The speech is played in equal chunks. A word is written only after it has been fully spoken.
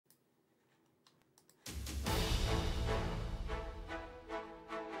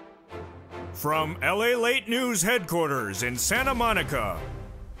From LALATE News headquarters in Santa Monica,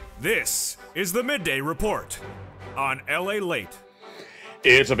 this is the Midday Report on LALATE.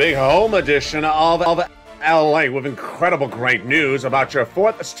 It's a big home edition of LA with incredible great news about your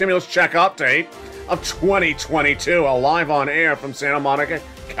fourth stimulus check update of 2022, live on air from Santa Monica,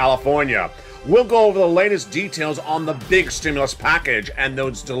 California. We'll go over the latest details on the big stimulus package and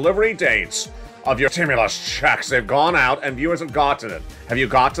those delivery dates of your stimulus checks. They've gone out and viewers have gotten it. Have you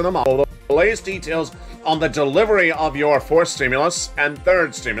got to them? All the latest details on the delivery of your fourth stimulus and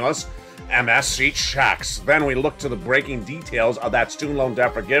third stimulus MSC checks. Then we look to the breaking details of that student loan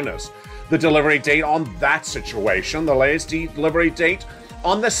debt forgiveness. The delivery date on that situation. The latest delivery date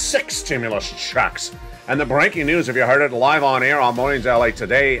on the sixth stimulus checks. And the breaking news, if you heard it live on air on Mornings LA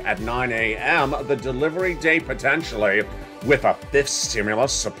today at 9 a.m., the delivery date potentially with a fifth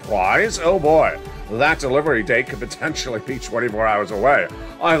stimulus surprise. Oh boy, that delivery date could potentially be 24 hours away.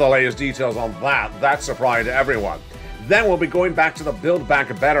 I have the latest details on that. That surprised everyone. Then we'll be going back to the Build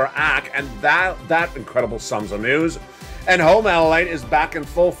Back Better Act and that incredible sums of news. And Home LALATE is back in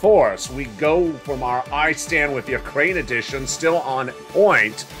full force. We go from our I Stand With Your Crane edition, still on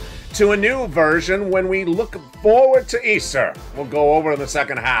point, to a new version when we look forward to Easter. We'll go over in the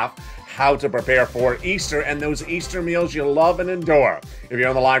second half how to prepare for Easter and those Easter meals you love and endure. If you're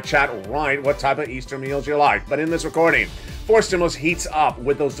on the live chat, write what type of Easter meals you like. But in this recording, fourth stimulus heats up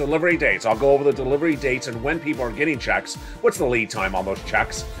with those delivery dates. I'll go over the delivery dates and when people are getting checks. What's the lead time on those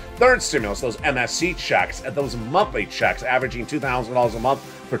checks? Third stimulus, those MSC checks, and those monthly checks averaging $2,000 a month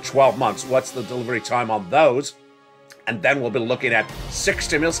for 12 months. What's the delivery time on those? And then we'll be looking at six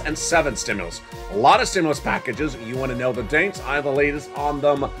stimulus and seven stimulus. A lot of stimulus packages. You want to know the dates? I have the latest on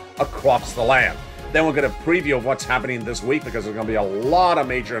them across the land. Then we'll get a preview of what's happening this week because there's going to be a lot of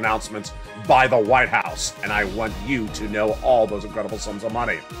major announcements by the White House. And I want you to know all those incredible sums of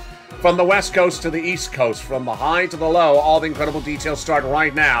money. From the West Coast to the East Coast, from the high to the low, all the incredible details start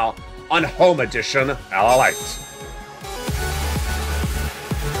right now on Home Edition LALATE.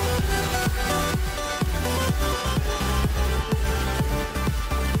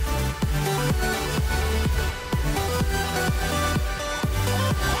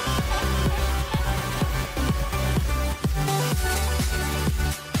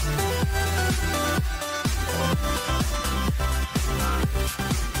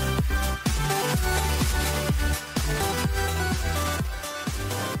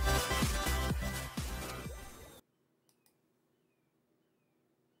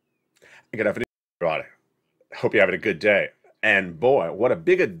 Good afternoon, everybody. Hope you're having a good day. And boy, what a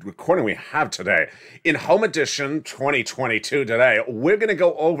big recording we have today. In Home Edition 2022 today, we're going to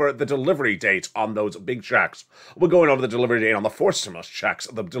go over the delivery dates on those big checks. We're going over the delivery date on the fourth stimulus checks,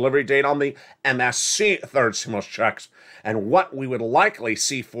 the delivery date on the MSC third stimulus checks, and what we would likely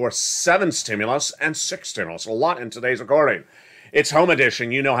see for seven stimulus and six stimulus. A lot in today's recording. It's Home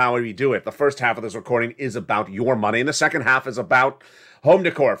Edition. You know how we do it. The first half of this recording is about your money, and the second half is about home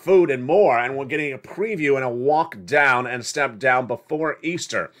decor, food, and more, and we're getting a preview and a walk down and step down before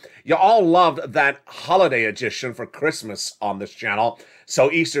Easter. You all loved that holiday edition for Christmas on this channel,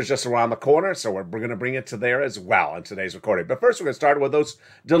 so Easter's just around the corner, so we're going to bring it to there as well in today's recording. But first, we're going to start with those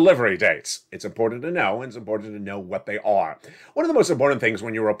delivery dates. It's important to know, and it's important to know what they are. One of the most important things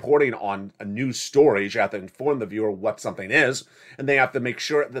when you're reporting on a news story is you have to inform the viewer what something is, and they have to make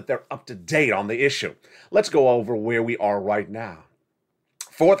sure that they're up to date on the issue. Let's go over where we are right now.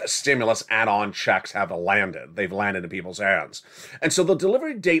 Fourth stimulus add-on checks have landed. They've landed in people's hands. And so the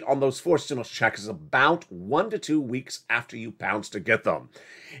delivery date on those fourth stimulus checks is about 1 to 2 weeks after you bounce to get them.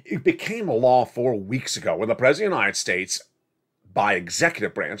 It became a law 4 weeks ago when the President of the United States, by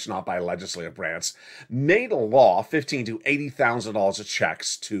executive branch, not by legislative branch, made a law $15,000 to $80,000 of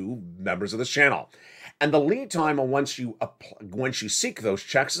checks to members of this channel. And the lead time on once you seek those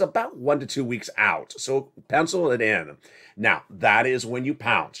checks is about 1 to 2 weeks out. So pencil it in. Now, that is when you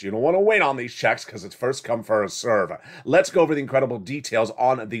pounce. You don't want to wait on these checks because it's first come, first serve. Let's go over the incredible details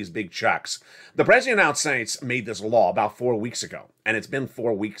on these big checks. The President of the United States made this law about 4 weeks ago, and it's been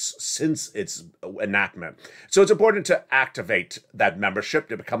 4 weeks since its enactment. So it's important to activate that membership,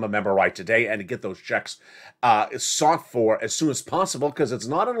 to become a member right today, and to get those checks sought for as soon as possible because it's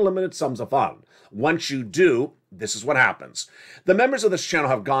not unlimited sums of funds. Once you do, this is what happens. The members of this channel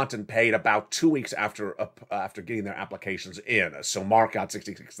have gotten paid about 2 weeks after getting their applications in. So Mark got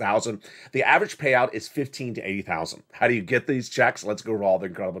 $66,000. The average payout is $15,000 to $80,000. How do you get these checks? Let's go over all the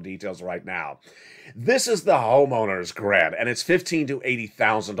incredible details right now. This is the homeowner's grant, and it's $15,000 to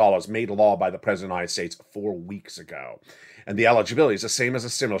 $80,000 made law by the President of the United States 4 weeks ago. And the eligibility is the same as a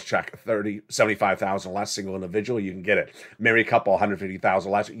stimulus check, 75,000 less, single individual, you can get it. Married couple,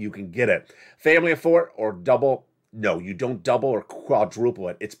 150,000 less, you can get it. Family of four or double, no, you don't double or quadruple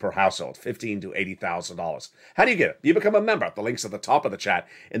it. It's per household, $15,000 to $80,000. How do you get it? You become a member. The link's at the top of the chat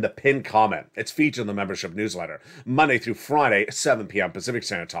in the pinned comment. It's featured in the membership newsletter, Monday through Friday, 7 p.m. Pacific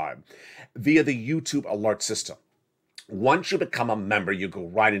Standard Time, via the YouTube alert system. Once you become a member, you go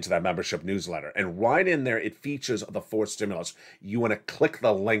right into that membership newsletter. And right in there, it features the 4 stimulus. You want to click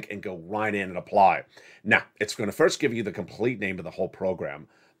the link and go right in and apply. Now, it's going to first give you the complete name of the whole program.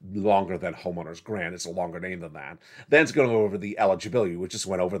 Longer than homeowners grant. It's a longer name than that. Then it's going to go over the eligibility. We just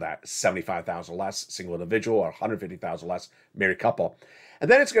went over that. 75,000 less, single individual, or 150,000 less, married couple. And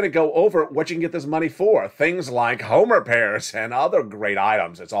then it's going to go over what you can get this money for. Things like home repairs and other great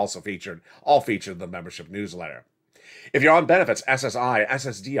items. It's also all featured in the membership newsletter. If you're on benefits, SSI,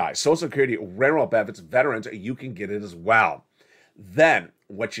 SSDI, Social Security, railroad benefits, veterans, you can get it as well. Then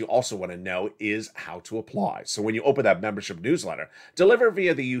what you also want to know is how to apply. So when you open that membership newsletter, delivered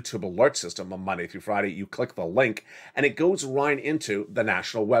via the YouTube alert system on Monday through Friday, you click the link and it goes right into the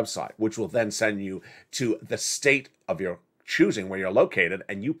national website, which will then send you to the state of your choosing where you're located,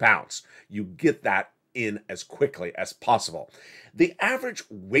 and you pounce. You get that in as quickly as possible. The average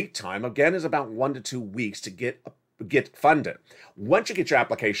wait time, again, is about 1 to 2 weeks to get funded. Once you get your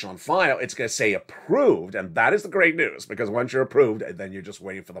application on file, it's going to say approved, and that is the great news, because once you're approved, then you're just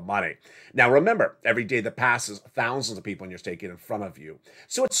waiting for the money. Now remember, every day that passes, thousands of people in your state get in front of you.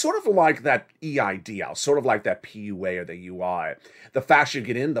 So it's sort of like that EIDL, sort of like that PUA or the UI. The faster you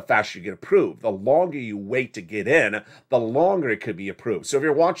get in, the faster you get approved. The longer you wait to get in, the longer it could be approved. So if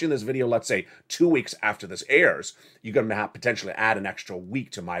you're watching this video, let's say 2 weeks after this airs, you're going to have potentially add an extra week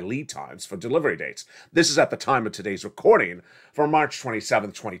to my lead times for delivery dates. This is at the time of today's recording for March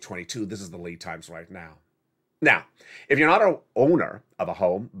 27th, 2022. This is the lead times right now. Now, if you're not an owner of a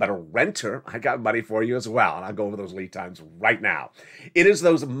home, but a renter, I got money for you as well, and I'll go over those lead times right now. It is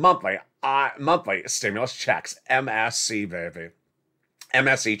those monthly stimulus checks, MSC, baby.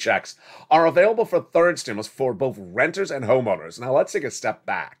 MSE checks are available for third stimulus for both renters and homeowners. Now, let's take a step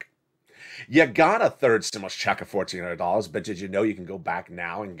back. You got a third stimulus check of $1,400, but did you know you can go back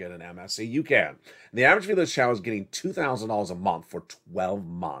now and get an MSE? You can. The average view of this channel is getting $2,000 a month for 12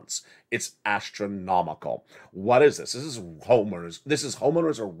 months. It's astronomical. What is this? This is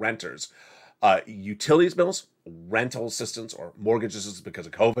homeowners or renters. Utilities bills, rental assistance, or mortgage assistance because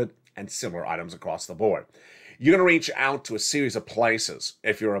of COVID, and similar items across the board. You're going to reach out to a series of places.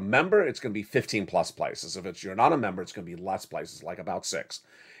 If you're a member, it's going to be 15 plus places. If you're not a member, it's going to be less places, like about 6.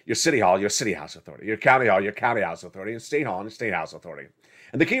 Your city hall, your city house authority. Your county hall, your county house authority. And state hall, and state house authority.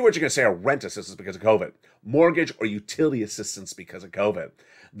 And the key words you're going to say are rent assistance because of COVID, mortgage or utility assistance because of COVID.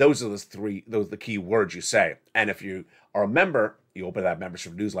 Those are the key words you say. And if you are a member, you open that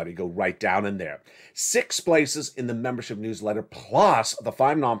membership newsletter, you go right down in there. 6 places in the membership newsletter plus the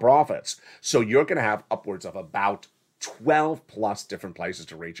 5 nonprofits. So you're going to have upwards of about 12 plus different places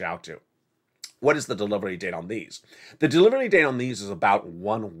to reach out to. What is the delivery date on these? The delivery date on these is about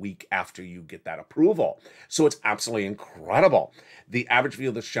 1 week after you get that approval. So it's absolutely incredible. The average view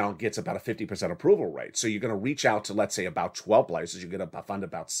of this channel gets about a 50% approval rate. So you're going to reach out to, let's say, about 12 places. You're going to fund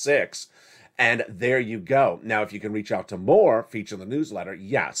about 6. And there you go. Now, if you can reach out to more, feature in the newsletter,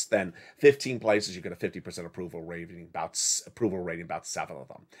 yes, then 15 places, you get a 50% approval rating, about 7 of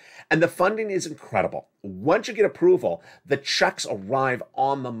them. And the funding is incredible. Once you get approval, the checks arrive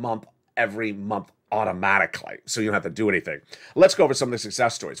on the month, every month automatically, so you don't have to do anything. Let's go over some of the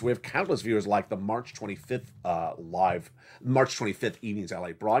success stories. We have countless viewers like the March 25th evening's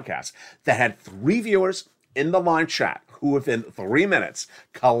LA broadcast that had 3 viewers in the live chat who within 3 minutes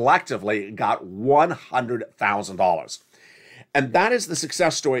collectively got $100,000. And that is the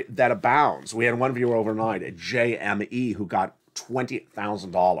success story that abounds. We had one viewer overnight at JME who got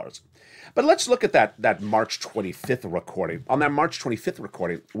 $20,000. But let's look at that March 25th recording. On that March 25th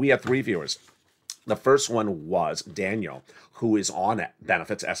recording, we had 3 viewers. The first one was Daniel, who is on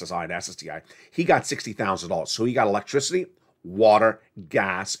benefits, SSI and SSDI. He got $60,000. So he got electricity, water,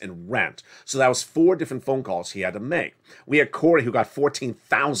 gas, and rent. So that was 4 different phone calls he had to make. We had Corey, who got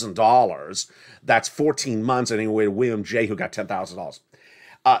 $14,000. That's 14 months. And then we had William J., who got $10,000.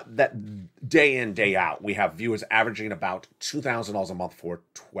 That day in, day out, we have viewers averaging about $2,000 a month for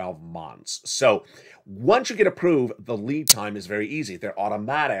 12 months. So once you get approved, the lead time is very easy. They're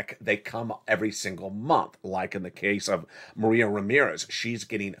automatic. They come every single month. Like in the case of Maria Ramirez, she's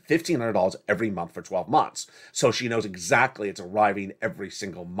getting $1,500 every month for 12 months. So she knows exactly it's arriving every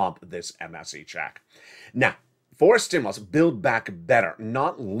single month, this MSE check. Now, For stimulus, build back better.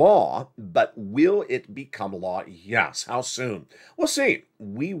 Not law, but will it become law? Yes. How soon? We'll see.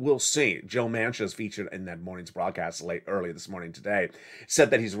 We will see. Joe Manchin, featured in that morning's broadcast early this morning today, said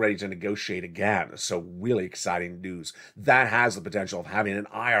that he's ready to negotiate again. So really exciting news. That has the potential of having an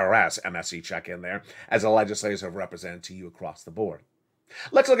IRS MSC check in there, as the legislators have represented to you across the board.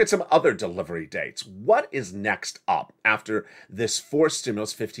 Let's look at some other delivery dates. What is next up after this fourth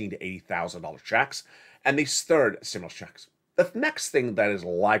stimulus, $15,000 to $80,000 checks, and these third stimulus checks? The next thing that is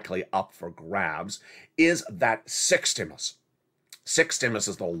likely up for grabs is that sixth stimulus. Sixth stimulus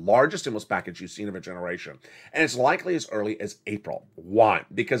is the largest stimulus package you've seen of a generation, and it's likely as early as April. Why?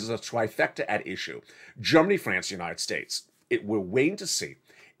 Because there's a trifecta at issue. Germany, France, United States. We're waiting to see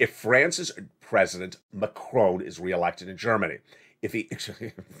if France's President Macron is reelected in Germany. If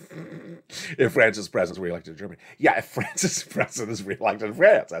France's president is reelected in Germany. Yeah, if France's president is reelected in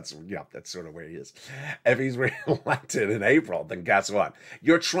France, that's sort of where he is. If he's reelected in April, then guess what?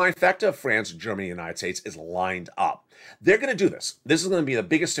 Your trifecta of France, Germany, United States is lined up. They're going to do this. This is going to be the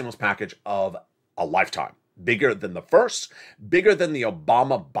biggest stimulus package of a lifetime. Bigger than the first, bigger than the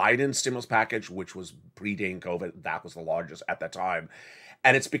Obama-Biden stimulus package, which was predating COVID. That was the largest at that time.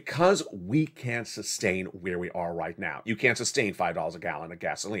 And it's because we can't sustain where we are right now. You can't sustain $5 a gallon of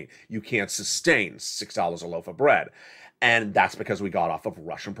gasoline. You can't sustain $6 a loaf of bread. And that's because we got off of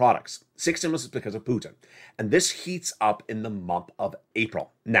Russian products. Sixth stimulus is because of Putin. And this heats up in the month of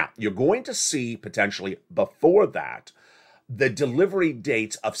April. Now, you're going to see potentially before that the delivery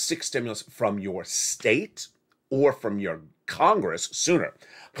dates of sixth stimulus from your state or from your Congress sooner.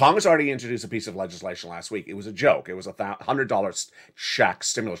 Congress already introduced a piece of legislation last week. It was a joke. It was $100 check,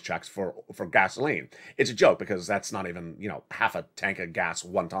 stimulus checks for gasoline. It's a joke because that's not even, half a tank of gas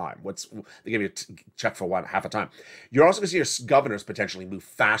one time. They give you a check for half a time. You're also going to see your governors potentially move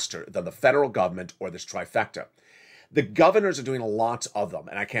faster than the federal government or this trifecta. The governors are doing lots of them,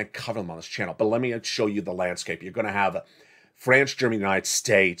 and I can't cover them on this channel, but let me show you the landscape. You're going to have France, Germany, United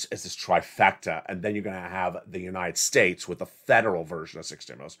States as this trifecta, and then you're going to have the United States with the federal version of sixth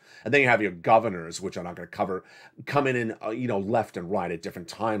stimulus, and then you have your governors, which I'm not going to cover, coming in, left and right at different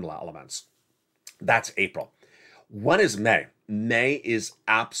time elements. That's April. What is May? May is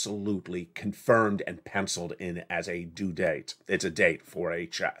absolutely confirmed and penciled in as a due date. It's a date for a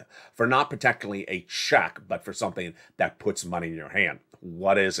check, for not particularly a check, but for something that puts money in your hand.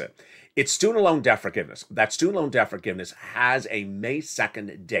 What is it? It's student loan debt forgiveness. That student loan debt forgiveness has a May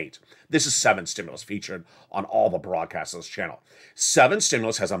 2nd date. This is 7 stimulus featured on all the broadcasts of this channel. 7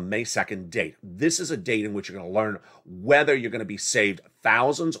 stimulus has a May 2nd date. This is a date in which you're going to learn whether you're going to be saved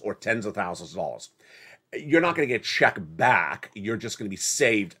thousands or tens of thousands of dollars. You're not going to get a check back. You're just going to be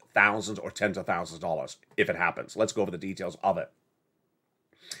saved thousands or tens of thousands of dollars if it happens. Let's go over the details of it.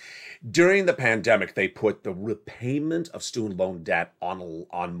 During the pandemic, they put the repayment of student loan debt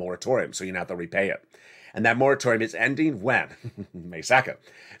on moratorium, so you don't have to repay it. And that moratorium is ending when? May 2nd.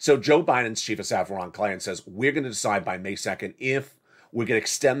 So Joe Biden's chief of staff, Ron Klain, says we're going to decide by May 2nd if we're going to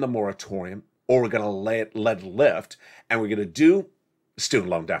extend the moratorium or we're going to let it lift, and we're going to do student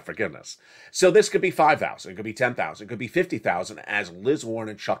loan debt forgiveness. So this could be $5,000, it could be $10,000, it could be $50,000, as Liz Warren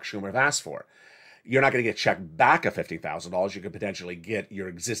and Chuck Schumer have asked for. You're not going to get a check back of $50,000. You could potentially get your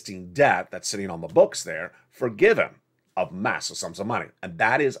existing debt that's sitting on the books there forgiven of massive sums of money. And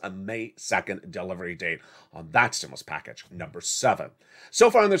that is a May 2nd delivery date on that stimulus package, number 7. So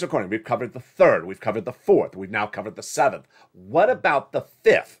far in this recording, we've covered the 3rd, we've covered the 4th, we've now covered the 7th. What about the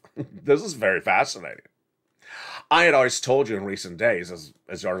 5th? This is very fascinating. I had always told you in recent days,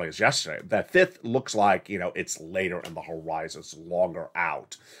 as early as yesterday, that 5th looks like, it's later in the horizon, it's longer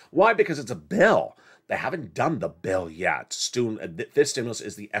out. Why? Because it's a bill. They haven't done the bill yet. 5th stimulus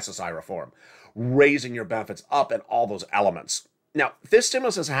is the SSI reform, raising your benefits up and all those elements. Now, 5th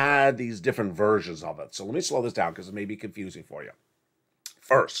stimulus has had these different versions of it, so let me slow this down because it may be confusing for you.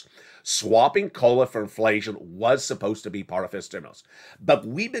 First, swapping COLA for inflation was supposed to be part of 5th stimulus, but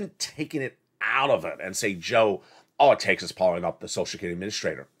we've been taking it out of it and say, Joe, all it takes is calling up the Social Security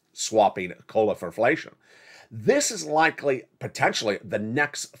Administrator, swapping COLA for inflation. This is likely, potentially, the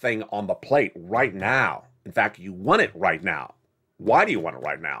next thing on the plate right now. In fact, you want it right now. Why do you want it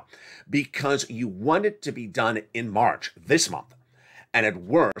right now? Because you want it to be done in March, this month, and at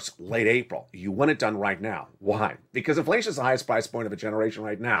worst, late April. You want it done right now. Why? Because inflation is the highest price point of a generation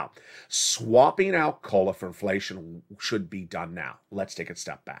right now. Swapping out COLA for inflation should be done now. Let's take a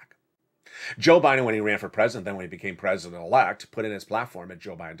step back. Joe Biden, when he ran for president, then when he became president-elect, put in his platform at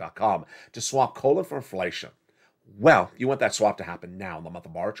joebiden.com to swap COLA for inflation. Well, you want that swap to happen now in the month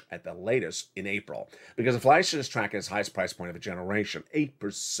of March, at the latest in April, because inflation is tracking its highest price point of a generation,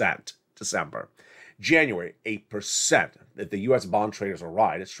 8% December. January, 8%. If the U.S. bond traders are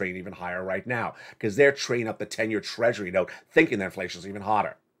right, it's trading even higher right now because they're trading up the 10-year Treasury note thinking that inflation is even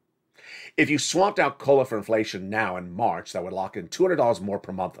hotter. If you swapped out COLA for inflation now in March, that would lock in $200 more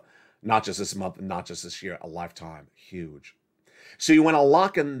per month. Not just this month, not just this year, a lifetime. Huge. So you want to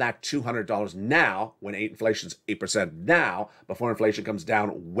lock in that $200 now when inflation's 8% now before inflation comes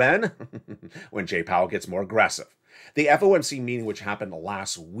down when? When Jay Powell gets more aggressive. The FOMC meeting, which happened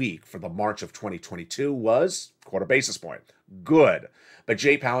last week for the March of 2022, was quarter basis point. Good. But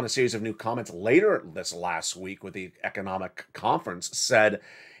Jay Powell, in a series of new comments later this last week with the economic conference, said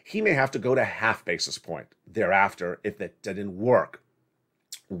he may have to go to half basis point thereafter if that didn't work.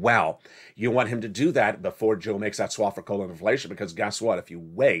 Well, you want him to do that before Joe makes that swap for COLA and inflation, because guess what? If you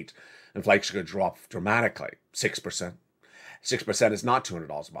wait, inflation could drop dramatically, 6%. 6% is not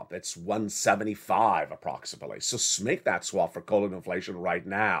 $200 a month. It's $175 approximately. So make that swap for COLA and inflation right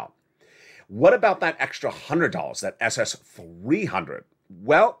now. What about that extra $100, that SS 300?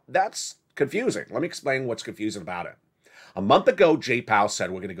 Well, that's confusing. Let me explain what's confusing about it. A month ago, Jay Powell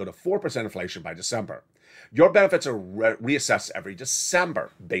said we're going to go to 4% inflation by December. Your benefits are reassessed every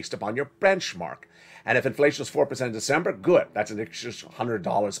December based upon your benchmark. And if inflation is 4% in December, good. That's an extra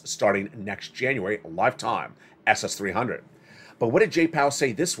 $100 starting next January, lifetime, SS 300. But what did Jay Powell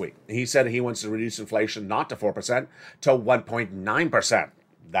say this week? He said he wants to reduce inflation not to 4%, to 1.9%.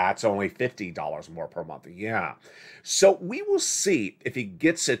 That's only $50 more per month. Yeah. So we will see if he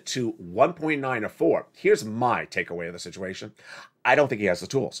gets it to 1.9 or 4. Here's my takeaway of the situation. I don't think he has the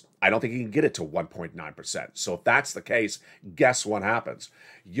tools. I don't think he can get it to 1.9%. So if that's the case, guess what happens?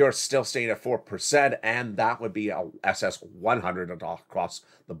 You're still staying at 4%, and that would be a SS 100 across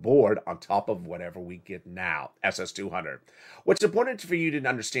the board on top of whatever we get now, SS 200. What's important for you to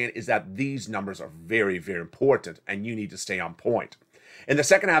understand is that these numbers are very, very important, and you need to stay on point. In the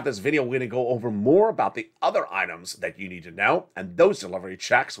second half of this video, we're going to go over more about the other items that you need to know and those delivery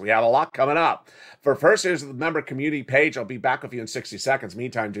checks. We have a lot coming up. For first, here's the member community page. I'll be back with you in 60 seconds.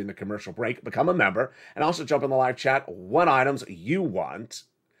 Meantime, during the commercial break, become a member and also jump in the live chat what items you want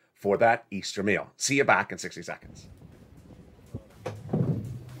for that Easter meal. See you back in 60 seconds.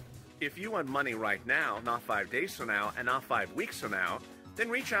 If you want money right now, not 5 days from now, and not 5 weeks from now, then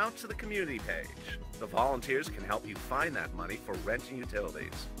reach out to the community page. The volunteers can help you find that money for rent and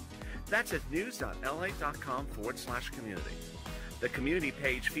utilities. That's at news.la.com/community. The community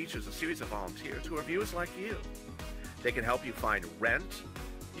page features a series of volunteers who are viewers like you. They can help you find rent,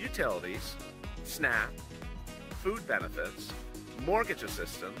 utilities, SNAP, food benefits, mortgage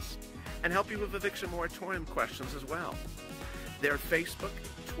assistance, and help you with eviction moratorium questions as well. Their Facebook,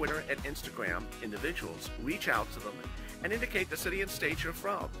 Twitter, and Instagram individuals reach out to them and indicate the city and state you're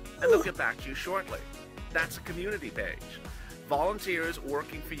from, and they'll get back to you shortly. That's a community page. Volunteers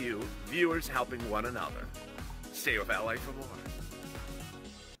working for you, viewers helping one another. Stay with LA for more.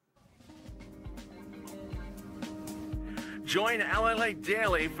 Join LALATE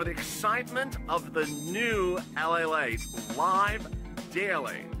Daily for the excitement of the new LALATE live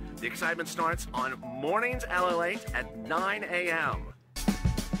daily. The excitement starts on mornings LALATE at 9 a.m.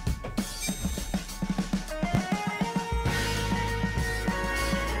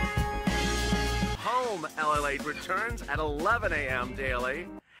 Home LALATE returns at 11 a.m. daily.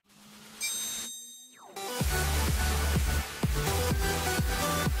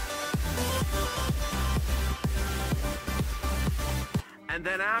 And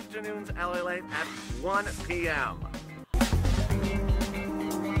then afternoons LALATE at 1 p.m.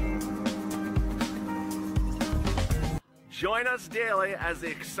 Join us daily as the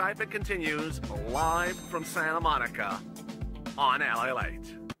excitement continues live from Santa Monica on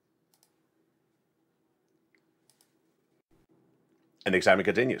LALATE. And the excitement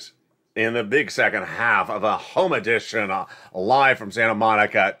continues in the big second half of a home edition live from Santa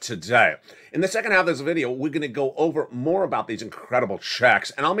Monica today. In the second half of this video, we're going to go over more about these incredible checks,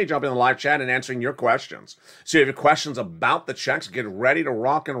 and I'll be jumping in the live chat and answering your questions. So if you have questions about the checks, get ready to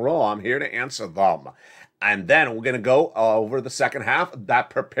rock and roll. I'm here to answer them. And then we're going to go over the second half,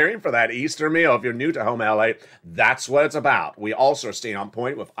 that preparing for that Easter meal. If you're new to Home LA, that's what it's about. We also are staying on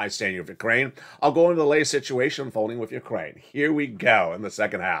point with I Stand With Your Crane. I'll go into the latest situation unfolding with your crane. Here we go in the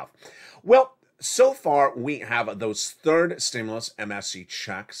second half. Well, so far we have those third stimulus MSC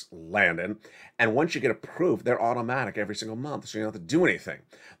checks landed. And once you get approved, they're automatic every single month, so you don't have to do anything.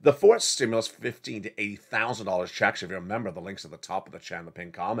 The fourth stimulus, $15,000 to $80,000 checks, if you remember, the links at the top of the chat in the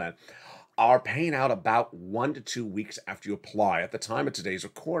pinned comment, are paying out about 1 to 2 weeks after you apply at the time of today's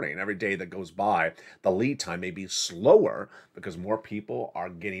recording. Every day that goes by, the lead time may be slower because more people are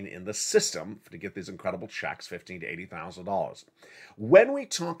getting in the system to get these incredible checks, $15,000 to $80,000. When we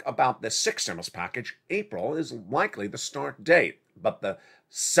talk about the sixth stimulus package, April is likely the start date, but the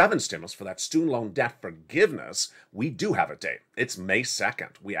seventh stimulus for that student loan debt forgiveness, we do have a date. It's May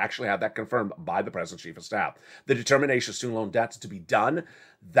 2nd. We actually have that confirmed by the President's Chief of Staff. The determination of student loan debts to be done,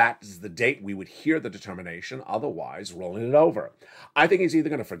 that is the date we would hear the determination, otherwise rolling it over. I think he's either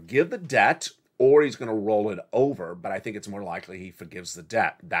going to forgive the debt or he's going to roll it over, but I think it's more likely he forgives the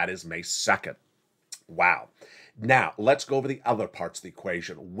debt. That is May 2nd. Wow. Now, let's go over the other parts of the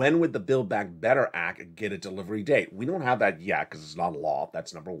equation. When would the Build Back Better Act get a delivery date? We don't have that yet because it's not law.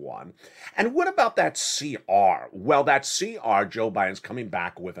 That's number one. And what about that CR? Well, that CR, Joe Biden's coming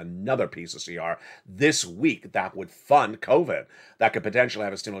back with another piece of CR this week that would fund COVID. That could potentially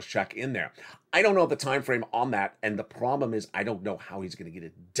have a stimulus check in there. I don't know the time frame on that, and the problem is I don't know how he's going to get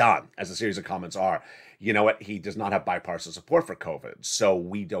it done, as a series of comments are. You know what? He does not have bipartisan support for COVID, so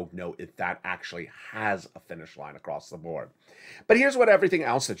we don't know if that actually has a finish line across the board. But here's what everything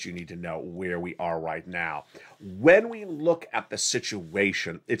else that you need to know where we are right now. When we look at the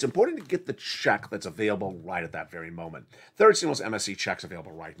situation, it's important to get the check that's available right at that very moment. Third stimulus MSC checks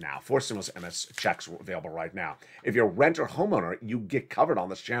available right now. Fourth stimulus MS checks available right now. If you're a renter homeowner, you get covered on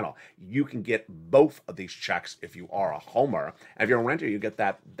this channel. You can get both of these checks if you are a homer. And if you're a renter, you get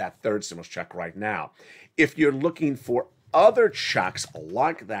that third stimulus check right now. If you're looking for other checks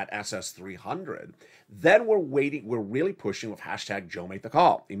like that SS300, then we're really pushing with hashtag Joe Make the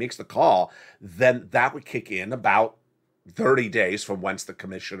Call. He makes the call, then that would kick in about 30 days from whence the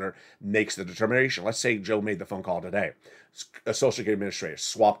commissioner makes the determination. Let's say Joe made the phone call today. A Social Security Administrator,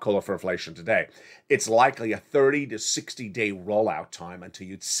 swap COLA for inflation today. It's likely a 30 to 60 day rollout time until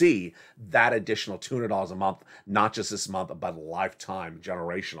you'd see that additional $200 a month, not just this month, but lifetime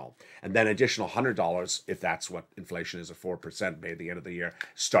generational. And then additional $100 if that's what inflation is at 4% by the end of the year,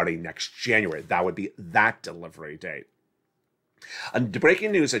 starting next January. That would be that delivery date. And the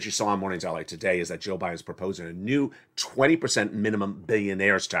breaking news that you saw on Mornings LA today is that Joe Biden is proposing a new 20% minimum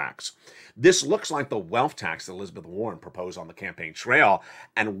billionaires tax. This looks like the wealth tax that Elizabeth Warren proposed on the campaign trail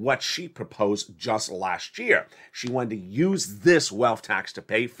and what she proposed just last year. She wanted to use this wealth tax to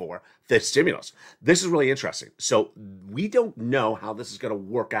pay for the stimulus. This is really interesting. So we don't know how this is going to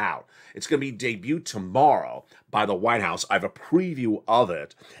work out. It's going to be debuted tomorrow by the White House. I have a preview of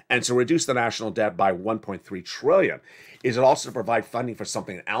it. And to reduce the national debt by $1.3 trillion. Is it also to provide funding for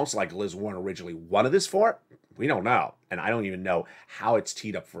something else like Liz Warren originally wanted this for? We don't know. And I don't even know how it's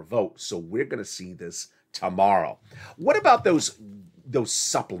teed up for a vote. So we're going to see this tomorrow. What about those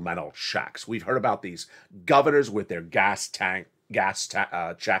supplemental checks? We've heard about these governors with their gas checks.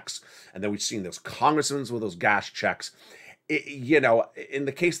 And then we've seen those congressmen with those gas checks. In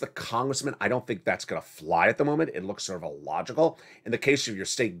the case of the congressman, I don't think that's going to fly at the moment. It looks sort of illogical. In the case of your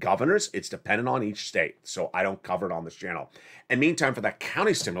state governors, it's dependent on each state. So I don't cover it on this channel. And meantime, for that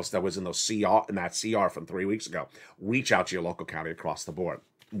county stimulus that was in that CR from 3 weeks ago, reach out to your local county across the board.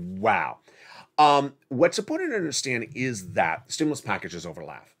 Wow. What's important to understand is that stimulus packages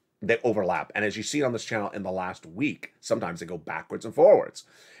overlap. They overlap. And as you see on this channel in the last week, sometimes they go backwards and forwards.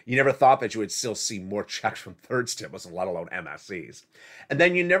 You never thought that you would still see more checks from third stimulus, let alone MSCs. And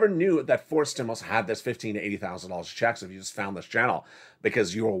then you never knew that fourth stimulus had this $15,000 to $80,000 checks if you just found this channel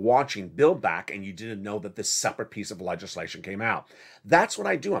because you were watching Build Back and you didn't know that this separate piece of legislation came out. That's what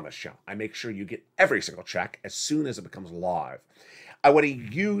I do on this channel. I make sure you get every single check as soon as it becomes live. I want to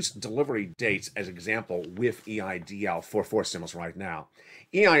use delivery dates as example with EIDL for fourth stimulus right now.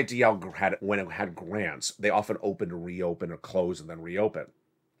 EIDL, when it had grants, they often open to reopen or close and then reopen.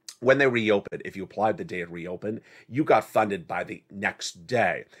 When they reopened, if you applied the day it reopened, you got funded by the next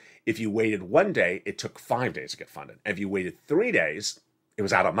day. If you waited 1 day, it took 5 days to get funded. If you waited 3 days, it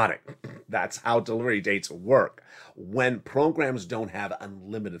was out of money. That's how delivery dates work when programs don't have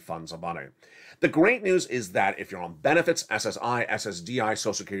unlimited funds of money. The great news is that if you're on benefits, SSI, SSDI,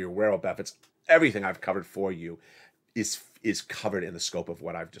 Social Security, rural benefits, everything I've covered for you is covered in the scope of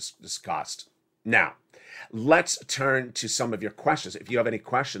what I've just discussed. Now, let's turn to some of your questions. If you have any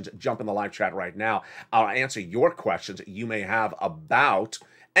questions, jump in the live chat right now. I'll answer your questions you may have about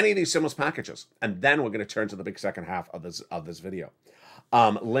any of these stimulus packages. And then we're going to turn to the big second half of this video.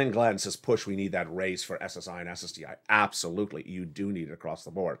 Lynn Glenn says, push, we need that raise for SSI and SSDI. Absolutely. You do need it across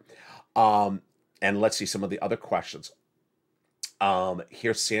the board. And let's see some of the other questions.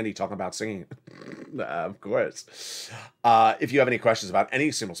 Here's Sandy talking about singing. Of course. If you have any questions about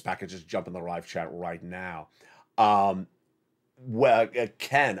any stimulus packages, jump in the live chat right now.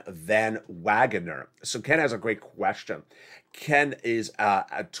 Ken Van Wagoner. So Ken has a great question. Ken is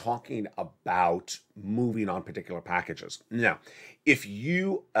talking about moving on particular packages. Now, if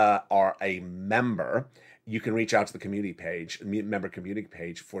you are a member, you can reach out to the community page, member community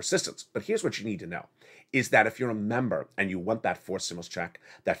page for assistance. But here's what you need to know is that if you're a member and you want that forced stimulus check,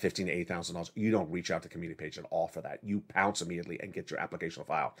 that $15,000 to $80,000, you don't reach out to the community page at all for that. You pounce immediately and get your application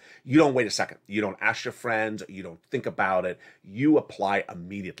file. You don't wait a second. You don't ask your friends. You don't think about it. You apply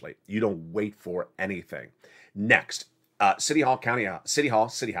immediately. You don't wait for anything. Next, City Hall, County House, City Hall,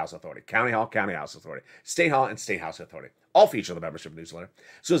 City House Authority, County Hall, County House Authority, State Hall, and State House Authority. All feature the membership newsletter.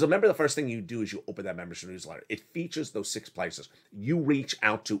 So as a member, the first thing you do is you open that membership newsletter. It features those 6 places. You reach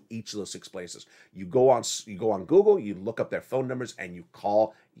out to each of those 6 places. You go on Google, you look up their phone numbers, and you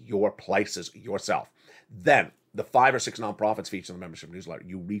call your places yourself. Then the 5 or 6 nonprofits feature the membership newsletter.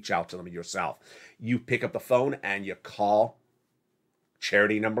 You reach out to them yourself. You pick up the phone and you call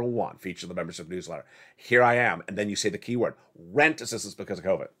charity number 1, feature the membership newsletter. Here I am. And then you say the keyword, rent assistance because of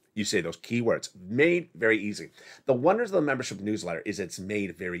COVID. You say those keywords, made very easy. The wonders of the membership newsletter is it's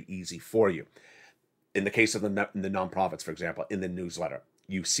made very easy for you. In the case of the nonprofits, for example, in the newsletter,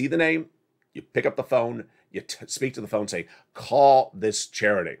 you see the name, you pick up the phone, you speak to the phone, say, call this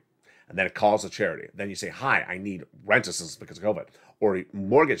charity. And then it calls the charity. Then you say, hi, I need rent assistance because of COVID, or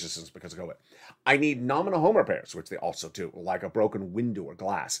mortgage assistance because of COVID. I need nominal home repairs, which they also do, like a broken window or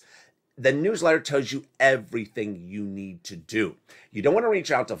glass. The newsletter tells you everything you need to do. You don't want to reach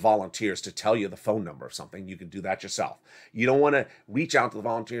out to volunteers to tell you the phone number of something. You can do that yourself. You don't want to reach out to the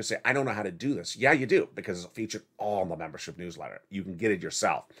volunteers and say, I don't know how to do this. Yeah, you do, because it's featured all in the membership newsletter. You can get it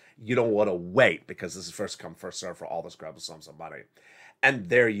yourself. You don't want to wait, because this is first come, first serve for all this grab sums of money. And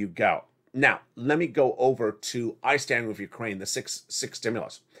there you go. Now, let me go over to I Stand With Ukraine, the six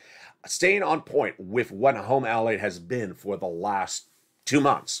stimulus. Staying on point with what Home LALATE has been for the last 2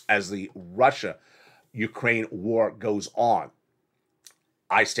 months as the Russia-Ukraine war goes on.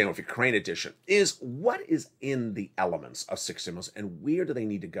 I Stand With Ukraine edition is what is in the elements of 6 stimulus and where do they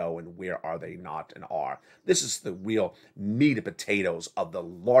need to go and where are they not and are. This is the real meat and potatoes of the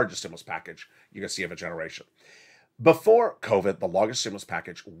largest stimulus package you're going to see of a generation. Before COVID, the largest stimulus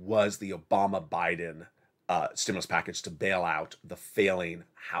package was the Obama-Biden stimulus package to bail out the failing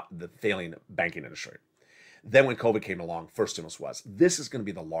banking industry. Then when COVID came along, first stimulus was. This is going to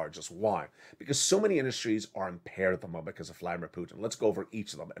be the largest. Why? Because so many industries are impaired at the moment because of Vladimir Putin. Let's go over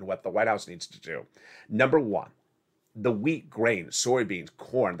each of them and what the White House needs to do. Number 1, the wheat, grain, soybeans,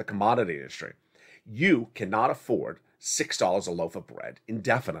 corn, the commodity industry. You cannot afford $6 a loaf of bread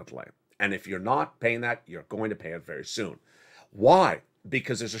indefinitely. And if you're not paying that, you're going to pay it very soon. Why?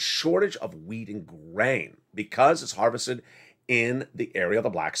 Because there's a shortage of wheat and grain because it's harvested in the area of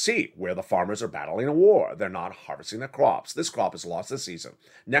the Black Sea, where the farmers are battling a war. They're not harvesting their crops. This crop is lost this season.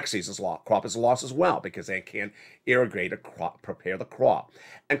 Next season's crop is lost as well because they can't irrigate a crop, prepare the crop.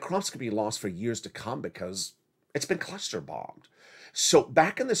 And crops can be lost for years to come because it's been cluster bombed. So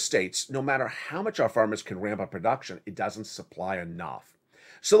back in the States, no matter how much our farmers can ramp up production, it doesn't supply enough.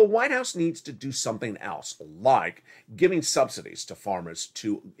 So the White House needs to do something else, like giving subsidies to farmers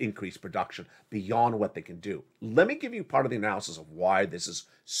to increase production beyond what they can do. Let me give you part of the analysis of why this is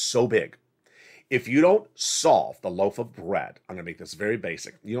so big. If you don't solve the loaf of bread, I'm going to make this very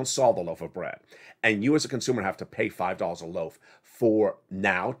basic. You don't solve the loaf of bread, and you as a consumer have to pay $5 a loaf for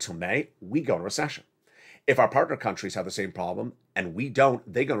now till May, we go into recession. If our partner countries have the same problem and we don't,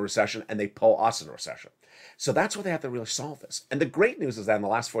 they go into recession and they pull us into recession. So that's why they have to really solve this. And the great news is that in the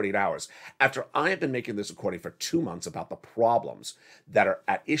last 48 hours, after I have been making this recording for 2 months about the problems that are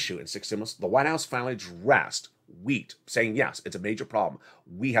at issue in 6 stimulus, the White House finally addressed wheat, saying, yes, it's a major problem.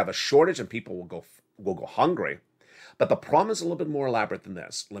 We have a shortage and people will go hungry. But the problem is a little bit more elaborate than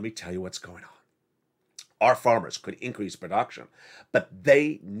this. Let me tell you what's going on. Our farmers could increase production, but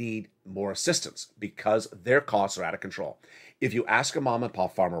they need more assistance because their costs are out of control. If you ask a mom and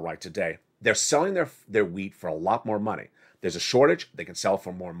pop farmer right today, they're selling their wheat for a lot more money. There's a shortage, they can sell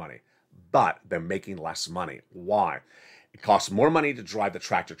for more money, but they're making less money. Why? It costs more money to drive the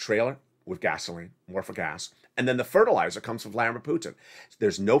tractor trailer with gasoline, more for gas, and then the fertilizer comes from Vladimir Putin.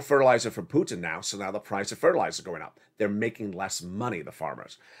 There's no fertilizer from Putin now, so now the price of fertilizer is going up. They're making less money, the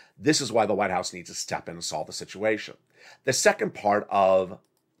farmers. This is why the White House needs to step in and solve the situation. The second part of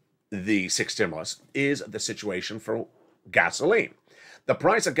the 6 stimulus is the situation for gasoline. The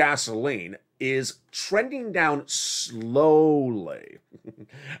price of gasoline is trending down slowly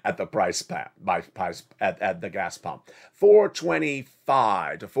at the at the gas pump.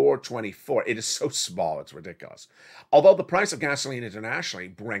 $4.25 to $4.24. It is so small, it's ridiculous. Although the price of gasoline internationally,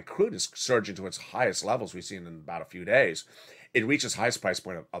 Brent crude is surging to its highest levels we've seen in about a few days. It reached its highest price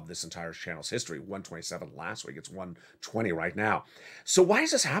point of this entire channel's history, 127 last week. It's 120 right now. So why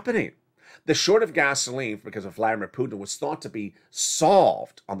is this happening? The short of gasoline because of Vladimir Putin was thought to be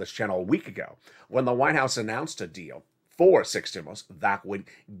solved on this channel a week ago when the White House announced a deal for 6 stimulus that would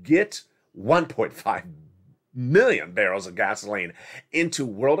get 1.5 million barrels of gasoline into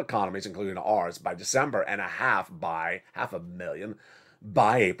world economies, including ours, by December, and half a million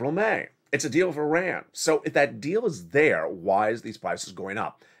by April, May. It's a deal with Iran. So if that deal is there, why is these prices going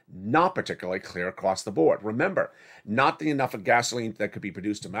up? Not particularly clear across the board. Remember, not enough of gasoline that could be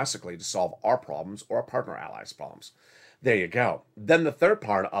produced domestically to solve our problems or our partner allies' problems. There you go. Then the third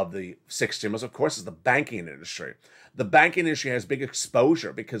part of the 6 stimulus, of course, is the banking industry. The banking industry has big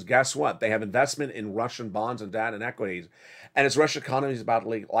exposure because guess what? They have investment in Russian bonds and debt and equities. And as Russian economy is about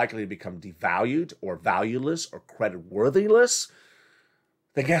likely to become devalued or valueless or credit-worthless,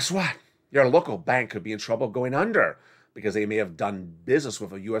 then guess what? Your local bank could be in trouble going under because they may have done business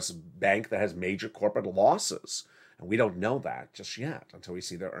with a U.S. bank that has major corporate losses. And we don't know that just yet until we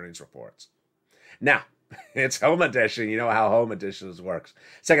see their earnings reports. Now, it's Home Edition. You know how Home Edition works.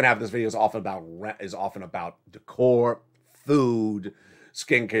 Second half of this video is often about decor, food,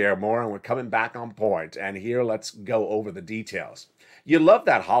 skincare, more, and we're coming back on point. And here, let's go over the details. You love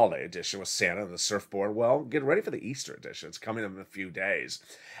that holiday edition with Santa and the surfboard. Well, get ready for the Easter edition. It's coming in a few days.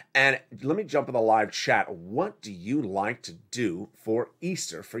 And let me jump in the live chat. What do you like to do for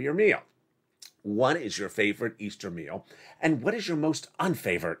Easter for your meal? What is your favorite Easter meal? And what is your most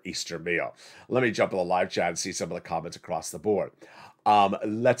unfavorite Easter meal? Let me jump in the live chat and see some of the comments across the board.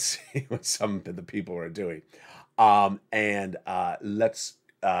 Let's see what some of the people are doing. If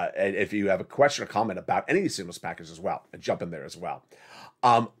you have a question or comment about any of these stimulus packages as well, jump in there as well.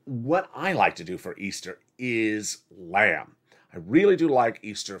 What I like to do for Easter is lamb. I really do like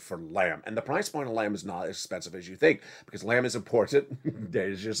Easter for lamb. And the price point of lamb is not as expensive as you think because lamb is imported.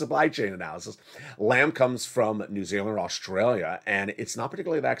 There's your supply chain analysis. Lamb comes from New Zealand or Australia, and it's not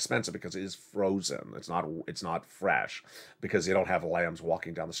particularly that expensive because it is frozen. It's not fresh because you don't have lambs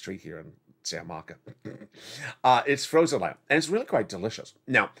walking down the street here in San Marco. It's frozen lamb, and it's really quite delicious.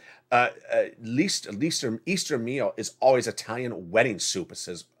 Now, Easter meal is always Italian wedding soup, it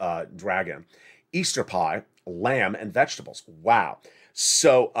says Dragon. Easter pie, lamb, and vegetables. Wow.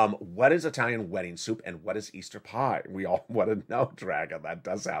 So what is Italian wedding soup and what is Easter pie? We all want to know, Dragon. That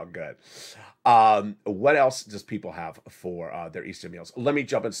does sound good. What else does people have for their Easter meals? Let me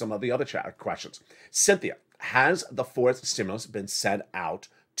jump into some of the other chat questions. Cynthia, has the 4th stimulus been sent out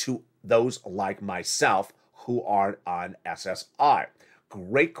to those like myself who are on SSI?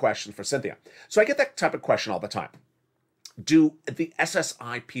 Great question for Cynthia. So I get that type of question all the time. Do the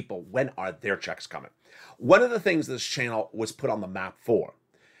SSI people, when are their checks coming? One of the things this channel was put on the map for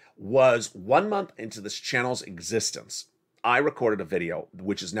was 1 month into this channel's existence, I recorded a video,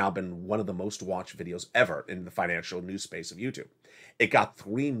 which has now been one of the most watched videos ever in the financial news space of YouTube. It got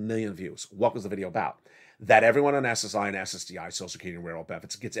 3 million views. What was the video about? That everyone on SSI and SSDI, Social Security and Railroad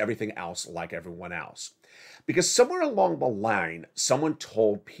benefits, gets everything else like everyone else. Because somewhere along the line, someone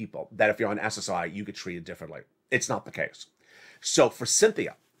told people that if you're on SSI, you get treated differently. It's not the case. So for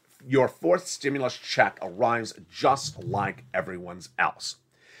Cynthia, your 4th stimulus check arrives just like everyone's else.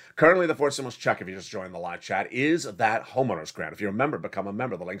 Currently, the 4th stimulus check, if you just joined the live chat, is that homeowner's grant. If you're a member, become a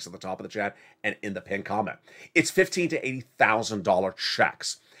member. The link's at the top of the chat and in the pinned comment. It's $15,000 to $80,000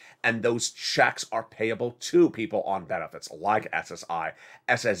 checks. And those checks are payable to people on benefits like SSI,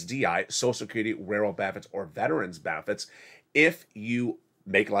 SSDI, Social Security, Railroad benefits, or Veterans benefits. If you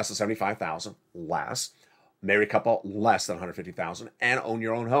make less than $75,000, less, married couple less than $150,000, and own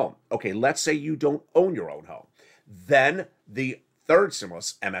your own home. Okay, let's say you don't own your own home. Then the 3rd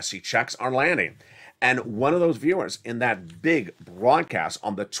stimulus MSC checks are landing. And one of those viewers in that big broadcast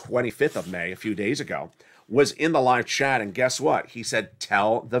on the 25th of May, a few days ago, was in the live chat, and guess what? He said,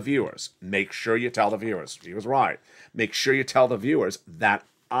 tell the viewers. Make sure you tell the viewers. He was right. Make sure you tell the viewers that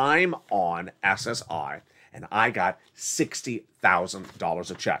I'm on SSI, and I got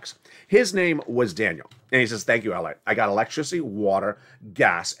 $60,000 of checks. His name was Daniel, and he says, thank you, LA. I got electricity, water,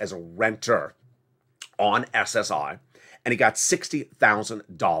 gas as a renter on SSI, and he got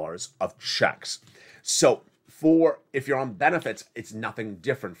 $60,000 of checks. So if you're on benefits, it's nothing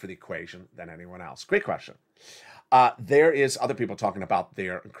different for the equation than anyone else. Great question. There is other people talking about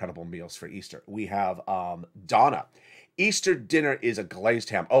their incredible meals for Easter. We have Donna. Easter dinner is a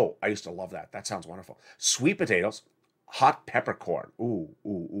glazed ham. Oh, I used to love that. That sounds wonderful. Sweet potatoes, hot peppercorn. Ooh, ooh,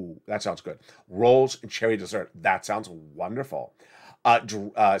 ooh. That sounds good. Rolls and cherry dessert. That sounds wonderful.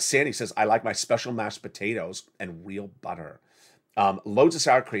 Sandy says, I like my special mashed potatoes and real butter. Loads of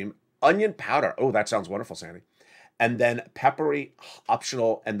sour cream, onion powder. Oh, that sounds wonderful, Sandy. And then peppery,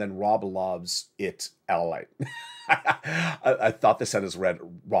 optional, and then Rob loves it, LA. I thought the sentence read,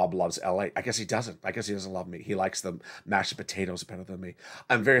 Rob loves LA. I guess he doesn't. I guess he doesn't love me. He likes the mashed potatoes better than me.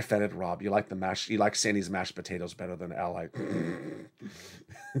 I'm very offended, Rob. You like Sandy's mashed potatoes better than LA.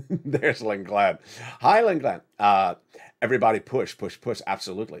 There's Lynn Glenn. Hi, Lynn Glenn. Everybody push, push, push.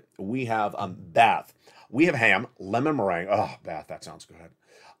 Absolutely. We have Beth. We have ham, lemon meringue. Oh, Beth, that sounds good.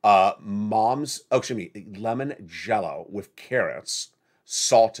 Lemon jello with carrots,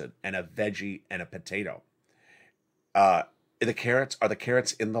 salted, and a veggie and a potato. Are the carrots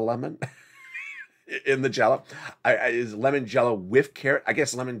in the lemon? In the jello? Is lemon jello with carrot? I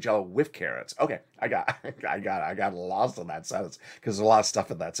guess lemon jello with carrots. Okay, I got lost in that sentence because there's a lot of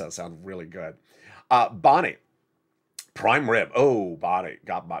stuff in that sentence. Sounds really good. Bonnie, prime rib. Oh, Bonnie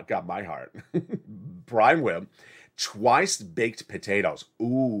got my heart. Prime rib, twice baked potatoes.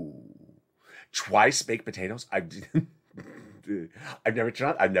 Ooh, twice baked potatoes. I've never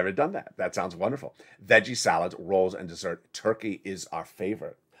done that. That sounds wonderful. Veggie salads, rolls, and dessert. Turkey is our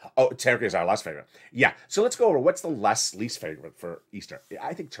favorite. Oh, turkey is our less favorite. Yeah. So let's go over what's the least favorite for Easter.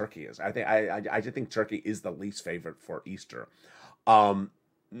 I think turkey is. I think turkey is the least favorite for Easter.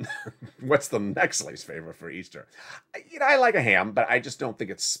 What's the next least favorite for Easter? I like a ham, but I just don't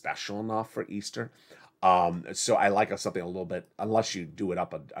think it's special enough for Easter. So I like something a little bit, unless you do it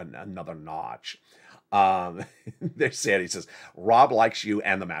up another notch. There's Sandy says, Rob likes you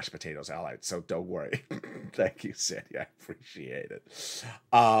and the mashed potatoes, allied, so don't worry. Thank you, Sandy. I appreciate it.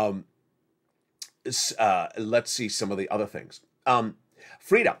 Let's see some of the other things.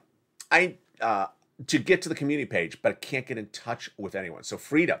 Frida, to get to the community page, but I can't get in touch with anyone. So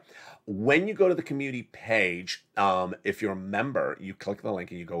Frida, when you go to the community page, if you're a member, you click the link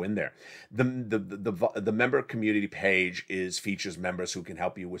and you go in there. The member community page features members who can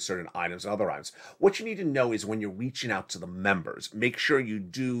help you with certain items and other items. What you need to know is when you're reaching out to the members, make sure you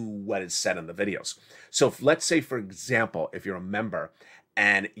do what is said in the videos. So let's say, for example, if you're a member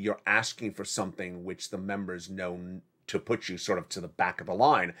and you're asking for something which the members know to put you sort of to the back of the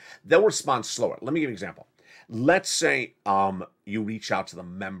line, they'll respond slower. Let me give you an example. Let's say you reach out to the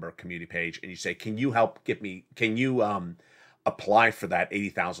member community page and you say, can you apply for that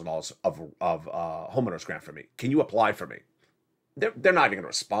 $80,000 of homeowners grant for me? Can you apply for me? They're not even going to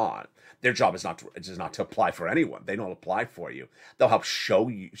respond. Their job is not to apply for anyone. They don't apply for you. They'll help show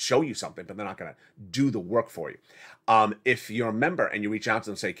you something, but they're not going to do the work for you. If you're a member and you reach out to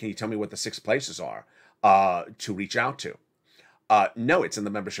them and say, can you tell me what the 6 places are to reach out to? No, it's in the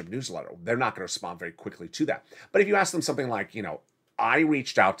membership newsletter. They're not going to respond very quickly to that. But if you ask them something like, I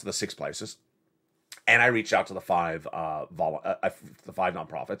reached out to the 6 places, and I reached out to the 5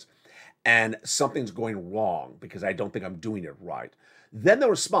 nonprofits, and something's going wrong because I don't think I'm doing it right, then they'll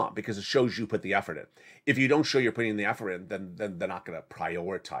respond because it shows you put the effort in. If you don't show you're putting the effort in, then they're not going to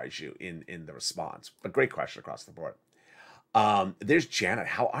prioritize you in the response. But great question across the board. There's Janet.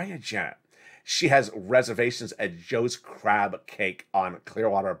 How are you, Janet? She has reservations at Joe's Crab Cake on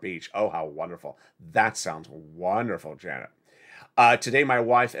Clearwater Beach. Oh, how wonderful. That sounds wonderful, Janet. Today, my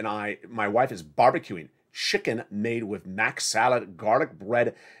wife is barbecuing chicken made with mac salad, garlic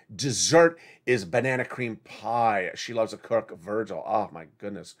bread. Dessert is banana cream pie. She loves a cook, Virgil. Oh, my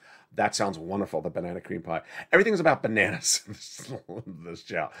goodness. That sounds wonderful, the banana cream pie. Everything's about bananas in this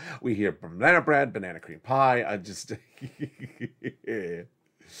channel. We hear banana bread, banana cream pie.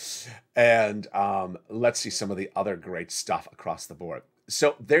 And let's see some of the other great stuff across the board.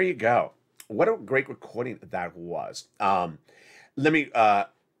 So there you go. What a great recording that was. Frida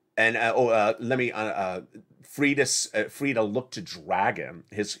looked to Dragon.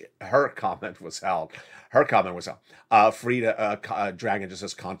 Her comment was held. Dragon just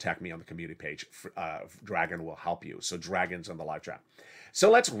says, contact me on the community page. Dragon will help you. So Dragon's on the live chat.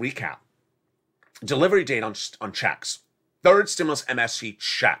 So let's recap. Delivery date on checks. Third stimulus MSC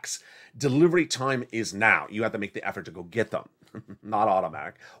checks. Delivery time is now. You have to make the effort to go get them. Not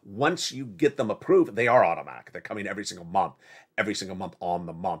automatic. Once you get them approved, they are automatic. They're coming every single month on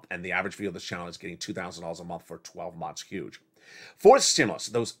the month. And the average view of this channel is getting $2,000 a month for 12 months. Huge. Fourth stimulus,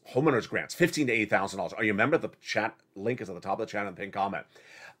 those homeowners grants, $15,000 to $80,000. Are you a member? The chat link is at the top of the chat and the pinned comment.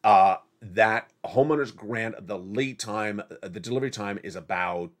 That homeowners grant, the delivery time is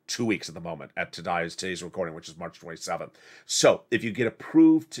about 2 weeks at the moment at today's recording, which is March 27th. So if you get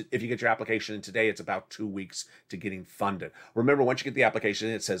approved, if you get your application in today, it's about 2 weeks to getting funded. Remember, once you get the application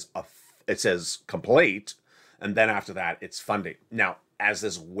in, it says complete, and then after that, it's funding. Now, as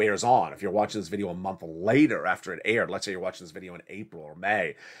this wears on, if you're watching this video a month later after it aired, let's say you're watching this video in April or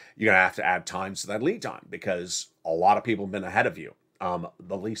May, you're gonna have to add times to that lead time because a lot of people have been ahead of you.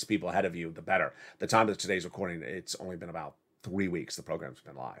 The least people ahead of you, the better. The time of today's recording, it's only been about 3 weeks the program's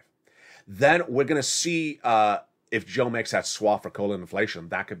been live. Then we're going to see if Joe makes that swap for coal inflation.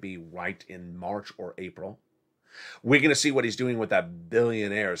 That could be right in March or April. We're going to see what he's doing with that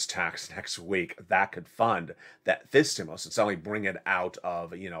billionaires tax next week. That could fund this stimulus and suddenly bring it out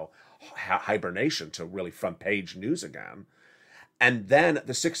of, hibernation to really front page news again. And then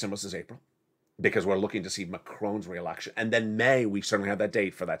the sixth stimulus is April, because we're looking to see Macron's reelection. And then May, we certainly have that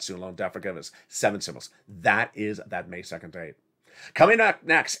date for that student loan debt forgiveness, 7th stimulus. That is that May 2nd date. Coming up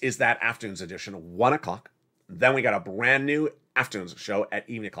next is that afternoon's edition, 1 o'clock. Then we got a brand new afternoon's show at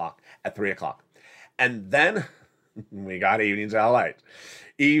evening o'clock at 3 o'clock. And then we got Evenings LALATE.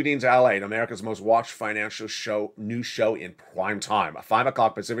 Evenings LALATE, America's most watched financial news show in prime time. 5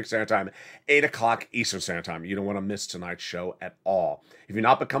 o'clock Pacific Standard Time, 8 o'clock Eastern Standard Time. You don't want to miss tonight's show at all. If you're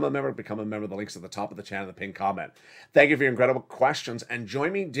not become a member. The link's at the top of the channel, the pinned comment. Thank you for your incredible questions, and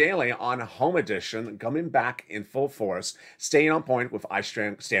join me daily on Home Edition, coming back in full force, staying on point with I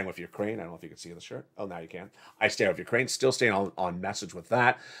Stand With Ukraine. I don't know if you can see the shirt. Oh, now you can. I Stand With Ukraine, still staying on message with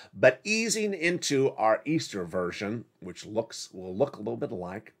that, but easing into our Easter version, which will look a little bit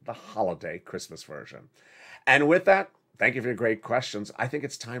like the holiday Christmas version. And with that, thank you for your great questions. I think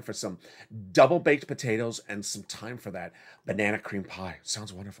it's time for some double-baked potatoes and some time for that banana cream pie.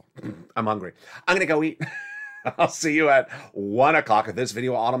 Sounds wonderful. I'm hungry. I'm going to go eat. I'll see you at 1 o'clock. This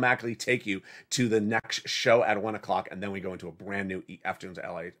video will automatically take you to the next show at 1 o'clock, and then we go into a brand new afternoon's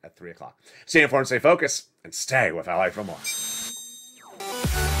LA at 3 o'clock. Stay informed, stay focused, and stay with LA for more.